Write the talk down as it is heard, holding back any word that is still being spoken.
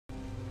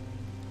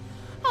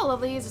Hello,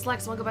 lovelies. It's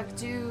Lex. Welcome back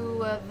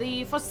to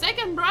the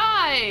Forsaken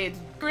Bride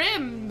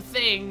Grim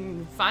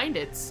thing. Find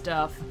it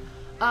stuff.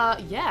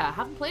 Yeah,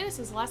 haven't played it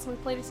since the last time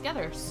we played it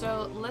together.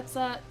 So let's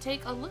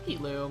take a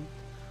looky-loo.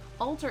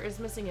 Altar is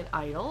missing an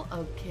idol.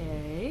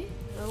 Okay.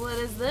 What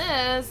is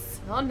this?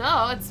 Oh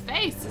no, its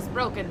face is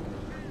broken.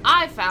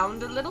 I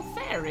found a little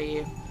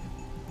fairy.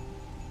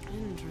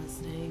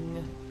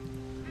 Interesting.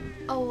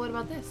 Oh, what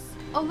about this?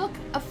 Oh, look,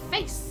 a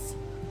face.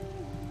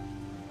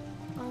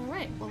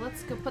 Alright, well,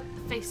 let's go put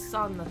the face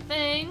on the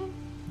thing.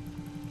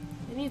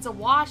 It needs a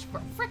wash,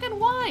 but frickin'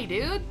 why,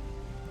 dude?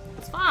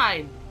 It's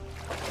fine.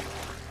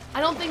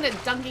 I don't think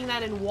that dunking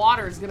that in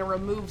water is gonna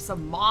remove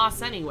some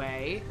moss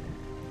anyway.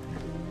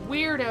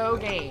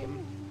 Weirdo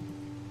game.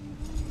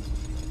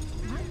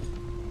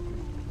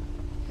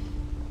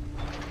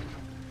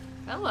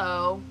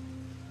 Hello.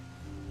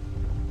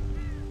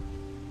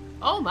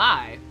 Oh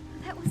my.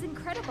 That was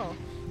incredible.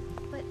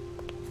 But I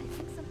think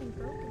something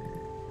broke.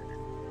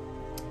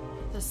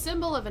 The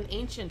symbol of an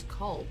ancient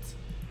cult.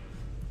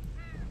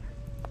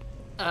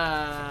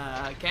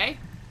 Okay.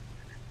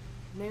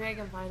 Maybe I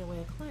can find a way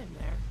to climb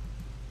there.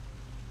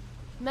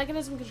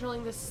 Mechanism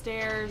controlling the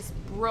stairs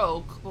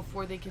broke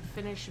before they could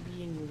finish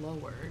being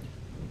lowered.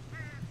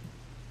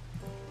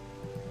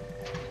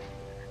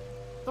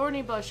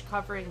 Thorny bush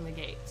covering the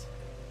gate.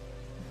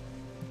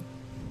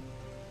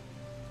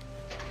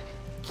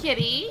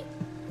 Kitty?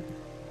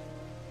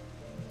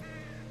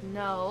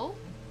 No.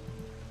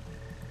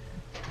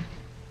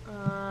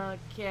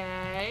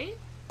 Okay.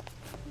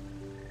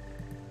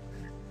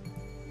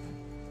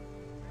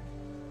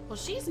 Well,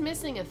 she's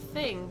missing a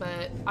thing,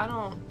 but I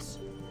don't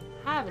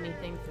have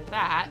anything for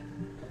that.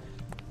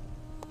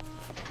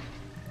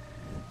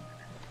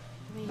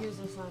 Let me use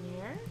this on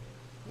here.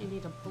 You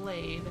need a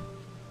blade.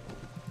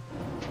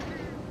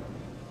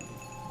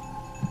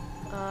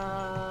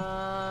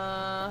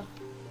 A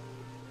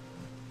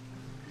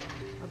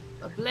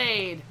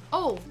blade.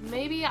 Oh,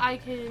 maybe I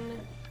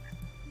can...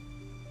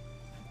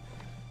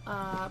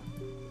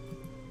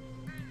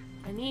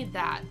 I need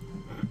that.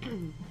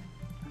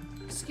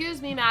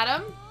 Excuse me,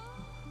 madam.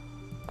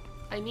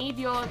 I need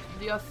your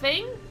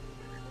thing.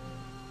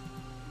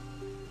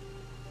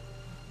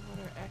 What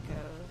are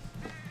echoes?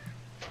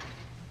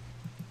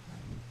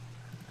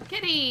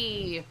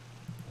 Kitty!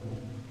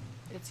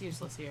 It's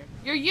useless here.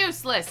 You're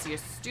useless, you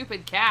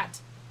stupid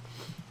cat.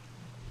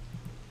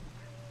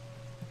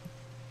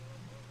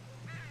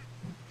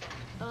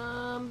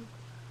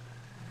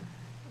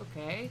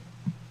 Okay.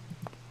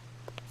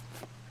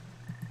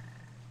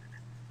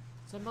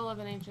 Symbol of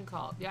an ancient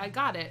cult. Yeah, I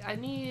got it. I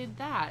need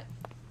that.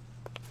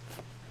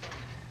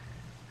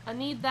 I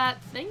need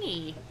that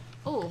thingy.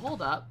 Oh,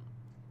 hold up.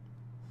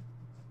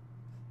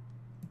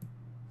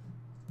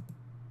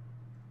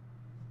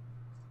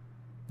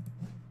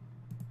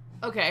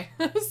 Okay.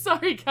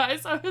 Sorry,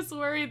 guys. I was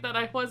worried that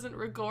I wasn't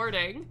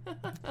recording.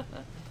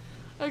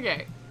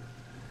 Okay.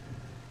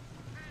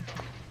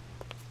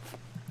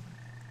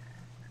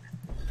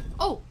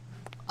 Oh!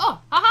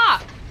 Oh!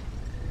 Haha!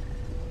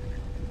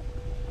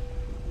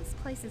 This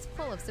place is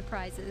full of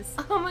surprises.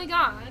 Oh my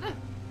god.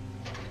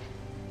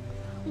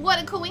 What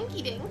a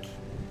coinky dink.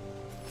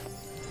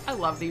 I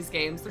love these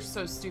games. They're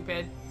so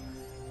stupid.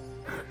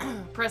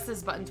 Press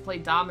this button to play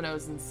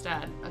dominoes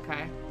instead.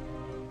 Okay.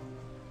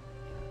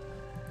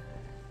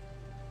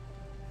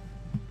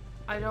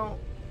 I don't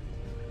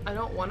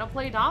want to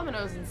play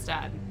dominoes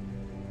instead.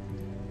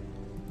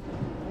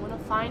 I want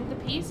to find the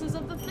pieces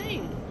of the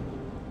thing.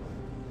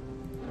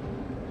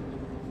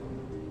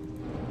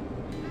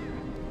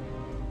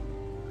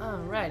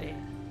 Alrighty.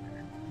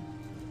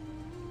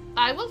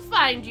 I will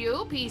find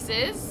you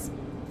pieces.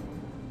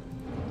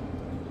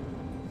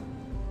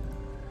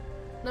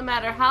 No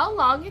matter how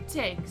long it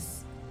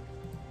takes.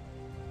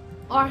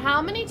 Or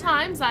how many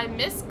times I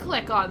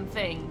misclick on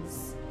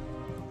things.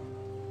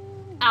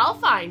 I'll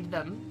find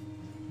them.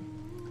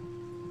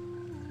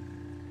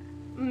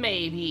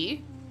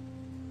 Maybe.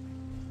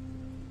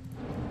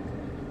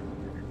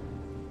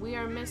 We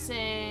are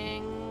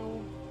missing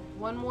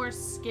one more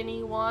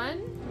skinny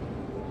one.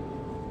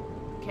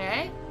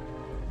 Okay.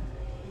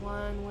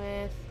 One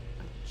with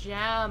a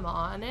jam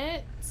on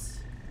it.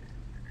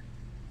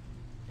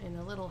 And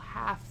a little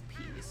half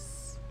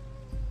piece.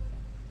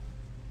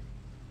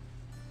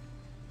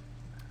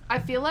 I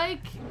feel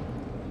like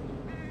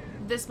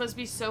this must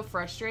be so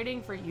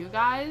frustrating for you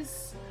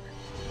guys.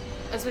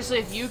 Especially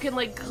if you can,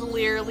 like,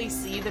 clearly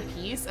see the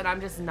piece and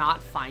I'm just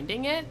not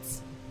finding it.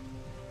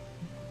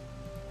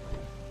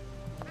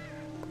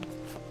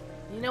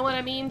 You know what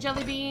I mean,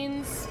 jelly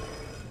beans?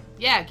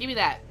 Yeah, give me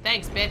that.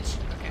 Thanks, bitch.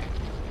 Okay.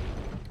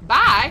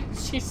 Bye!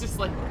 She's just,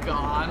 like,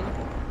 gone.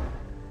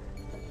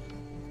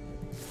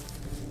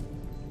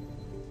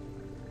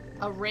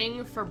 A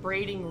ring for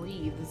braiding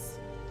wreaths.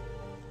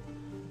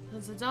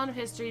 Since the dawn of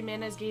history,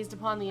 man has gazed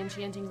upon the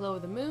enchanting glow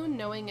of the moon,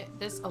 knowing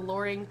this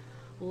alluring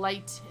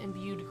light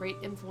imbued great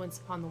influence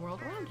upon the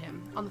world around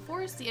him. On the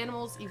forest, the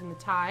animals, even the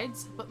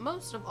tides, but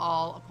most of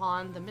all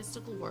upon the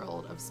mystical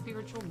world of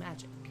spiritual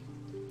magic.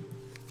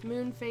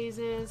 Moon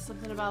phases,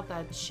 something about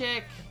that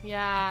chick.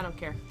 Yeah, I don't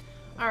care.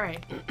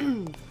 Alright.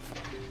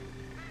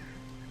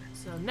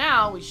 So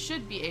now we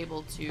should be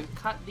able to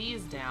cut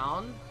these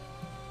down.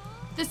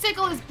 The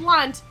sickle is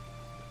blunt!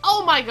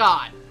 Oh my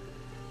god!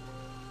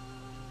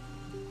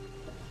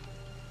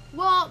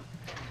 Well,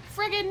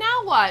 friggin'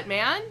 now what,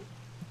 man?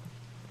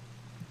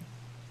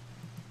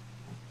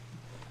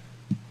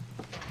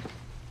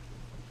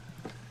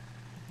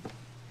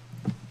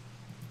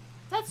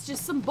 That's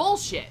just some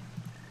bullshit.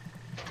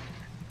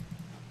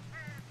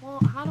 Well,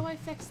 how do I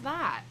fix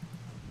that?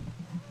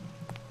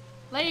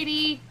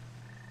 Lady!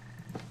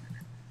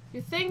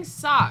 Your thing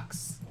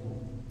sucks.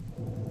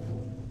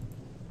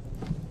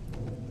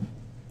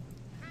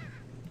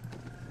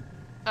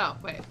 Oh,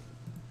 wait.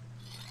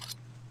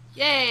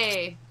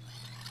 Yay!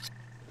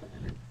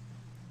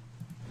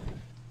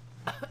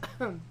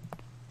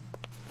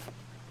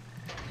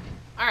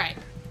 Alright.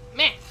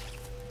 Meh.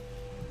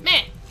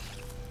 Meh.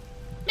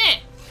 Meh.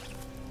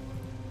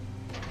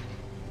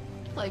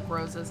 I like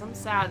roses. I'm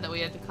sad that we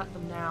had to cut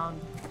them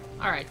down.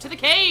 Alright, to the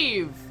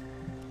cave!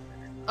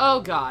 Oh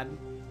god.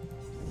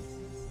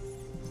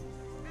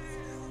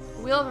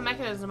 Wheel of a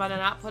mechanism, but I'm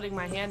not putting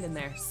my hand in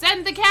there.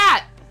 Send the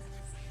cat!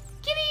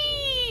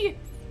 Kitty!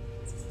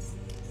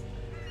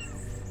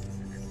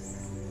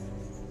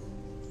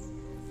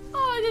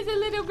 Oh, there's a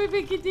little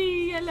baby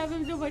kitty. I love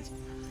him so much.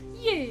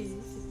 Yes.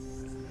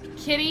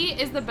 Kitty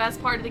is the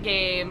best part of the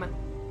game.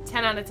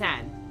 10 out of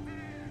 10.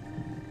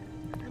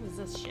 What is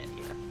this shit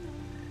here?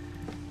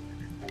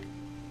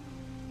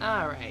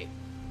 Alright.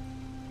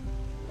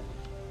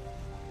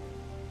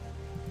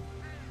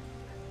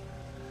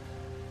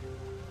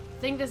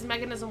 I think this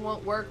mechanism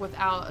won't work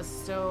without the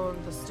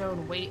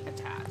stone weight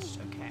attached.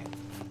 Okay.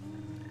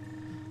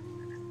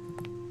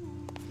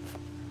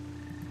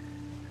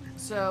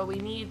 So we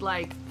need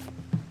like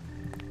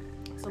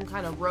some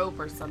kind of rope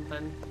or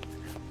something.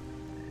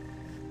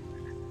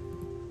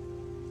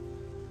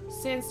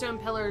 Sandstone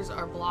pillars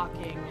are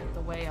blocking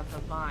the way of the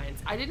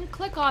vines. I didn't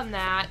click on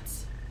that.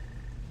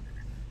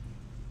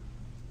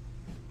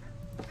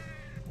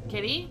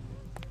 Kitty?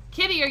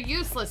 Kitty, you're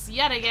useless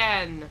yet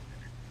again.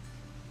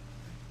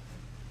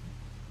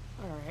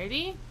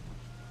 Alrighty.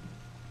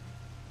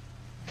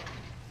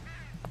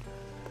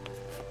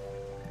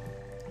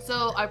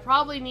 So I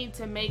probably need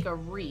to make a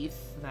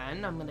wreath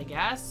then, I'm gonna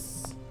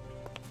guess.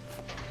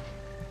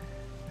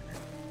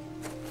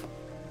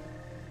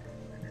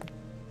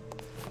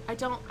 I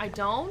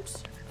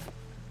don't?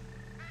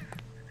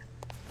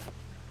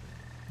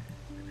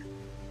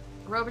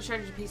 Rope of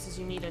treasure pieces,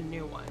 you need a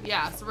new one.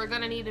 Yeah, so we're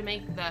gonna need to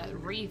make that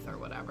wreath or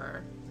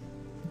whatever.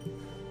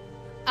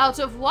 Out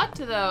of what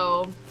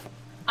though?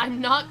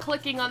 I'm not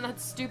clicking on that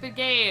stupid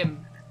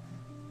game.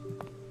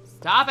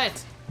 Stop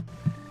it.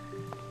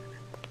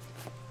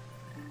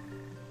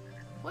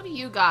 What do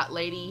you got,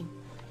 lady?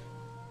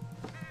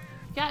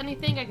 Got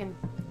anything I can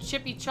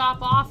chippy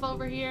chop off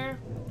over here?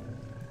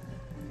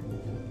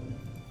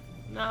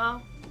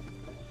 No?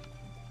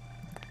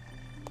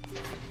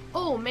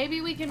 Oh,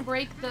 maybe we can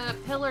break the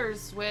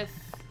pillars with...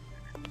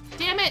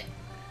 Damn it!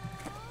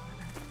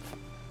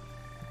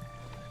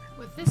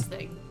 With this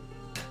thing.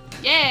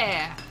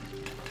 Yeah!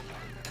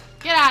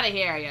 Get out of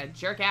here, you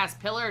jerk-ass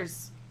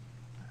pillars.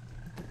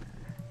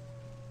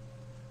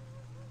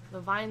 The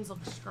vines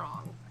look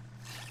strong.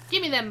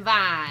 Give me them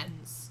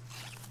vines.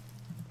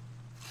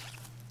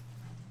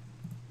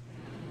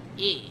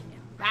 Yeah,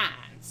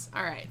 vines.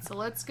 Alright, so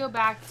let's go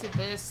back to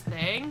this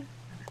thing.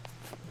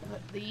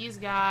 Put these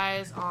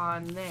guys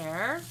on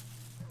there.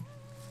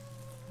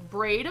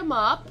 Braid them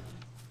up.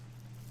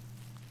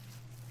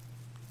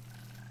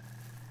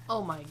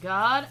 Oh my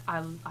god,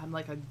 I'm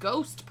like a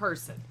ghost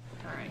person.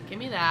 Alright, give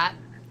me that.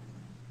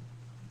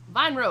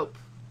 Vine rope.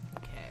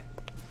 Okay.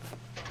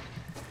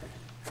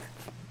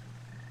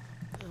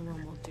 And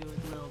then we'll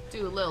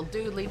do a little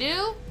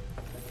doodly-doo.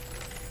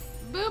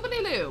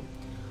 Boobity-loo.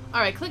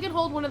 Alright, click and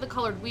hold one of the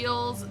colored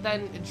wheels,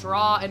 then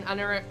draw an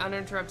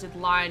uninterrupted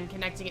line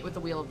connecting it with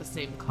the wheel of the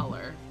same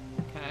color.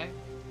 Okay.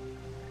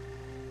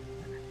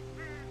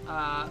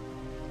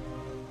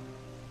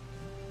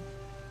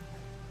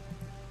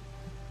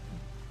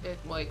 It,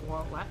 like,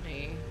 won't let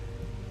me.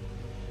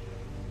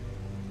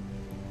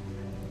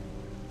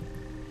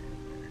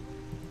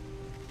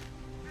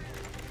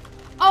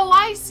 Oh,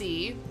 I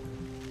see.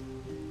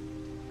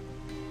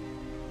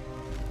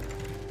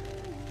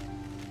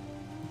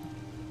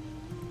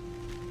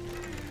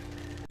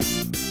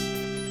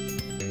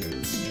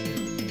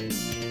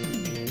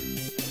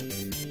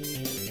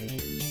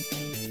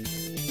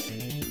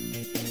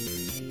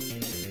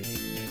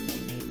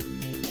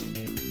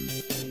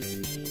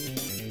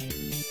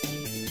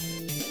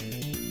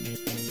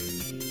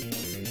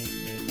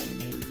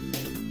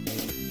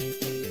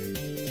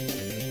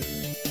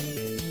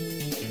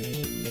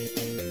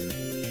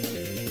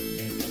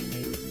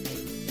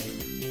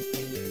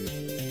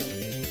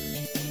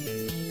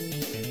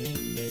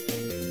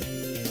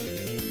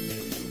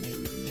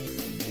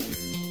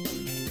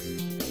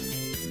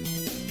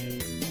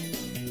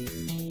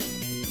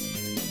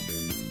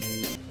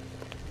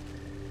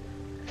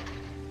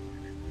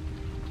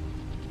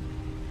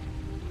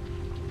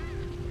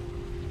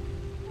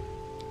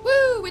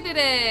 We did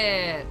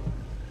it!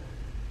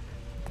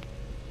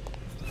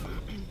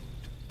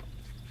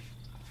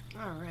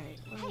 Alright,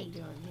 what are we doing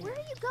here? Where are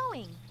you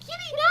going?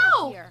 Kitty, Get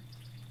out no! here.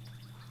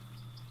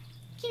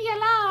 Kitty,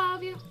 I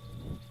love you.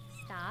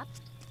 Stop.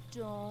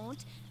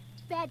 Don't.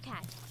 Bad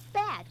cat.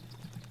 Bad.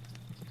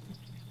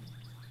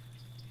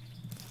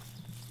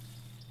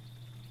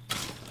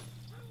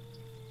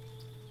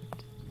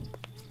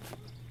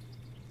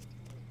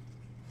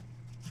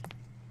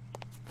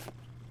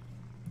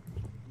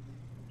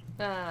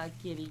 Ah,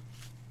 kitty.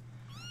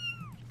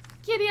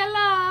 Kitty, I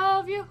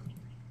love you.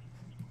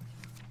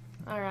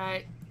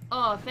 Alright.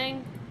 Oh,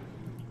 thing.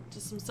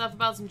 Just some stuff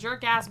about some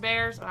jerk-ass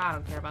bears. I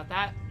don't care about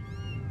that.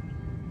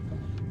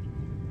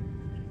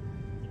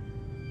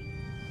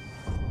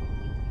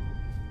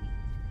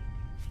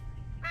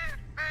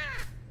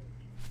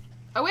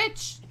 A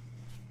witch!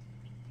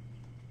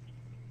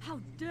 How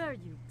dare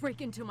you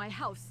break into my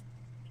house?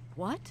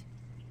 What?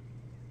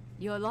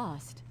 You're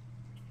lost.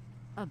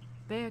 A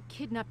bear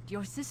kidnapped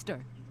your sister.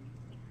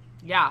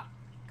 Yeah.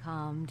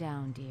 Calm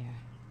down, dear.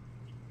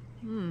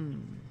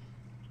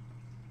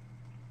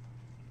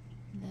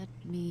 Let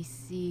me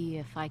see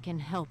if I can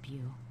help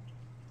you.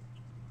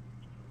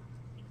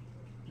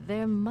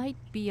 There might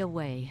be a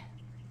way.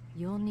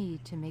 You'll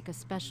need to make a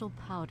special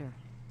powder.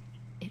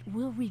 It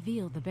will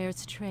reveal the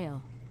bear's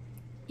trail.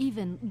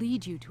 Even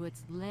lead you to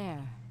its lair,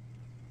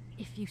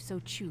 if you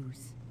so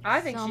choose. I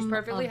think she's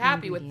perfectly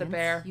happy with the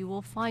bear. You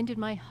will find in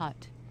my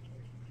hut,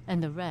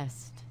 and the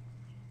rest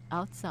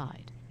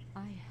outside.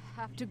 I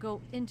have to go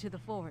into the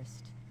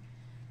forest.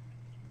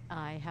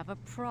 I have a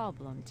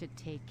problem to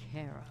take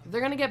care of.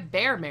 They're gonna get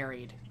bear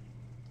married.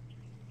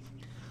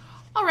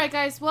 Alright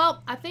guys,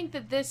 well, I think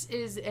that this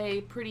is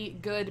a pretty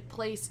good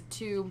place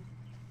to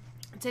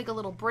take a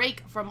little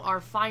break from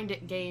our Find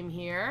It game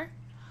here.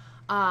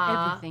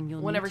 Everything you'll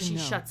whenever need to she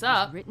know shuts is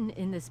up. written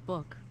in this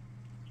book.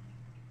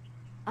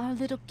 Our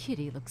little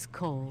kitty looks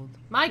cold.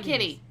 My Please,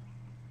 kitty.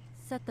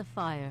 set the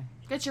fire.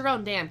 Get your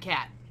own damn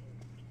cat.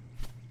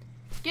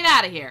 Get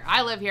out of here.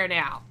 I live here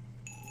now.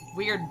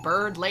 Weird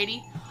bird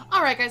lady.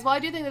 Alright guys, well I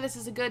do think that this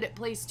is a good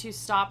place to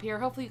stop here.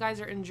 Hopefully you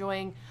guys are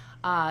enjoying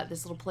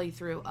this little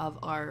playthrough of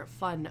our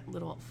fun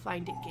little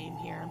Find It game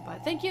here.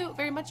 But thank you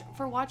very much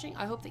for watching.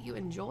 I hope that you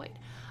enjoyed.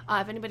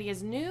 If anybody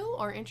is new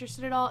or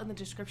interested at all, in the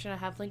description I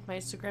have linked my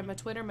Instagram, my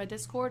Twitter, my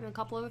Discord, and a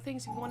couple other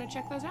things if you want to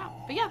check those out.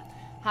 But yeah,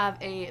 have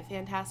a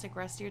fantastic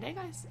rest of your day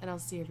guys, and I'll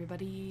see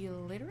everybody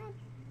later on.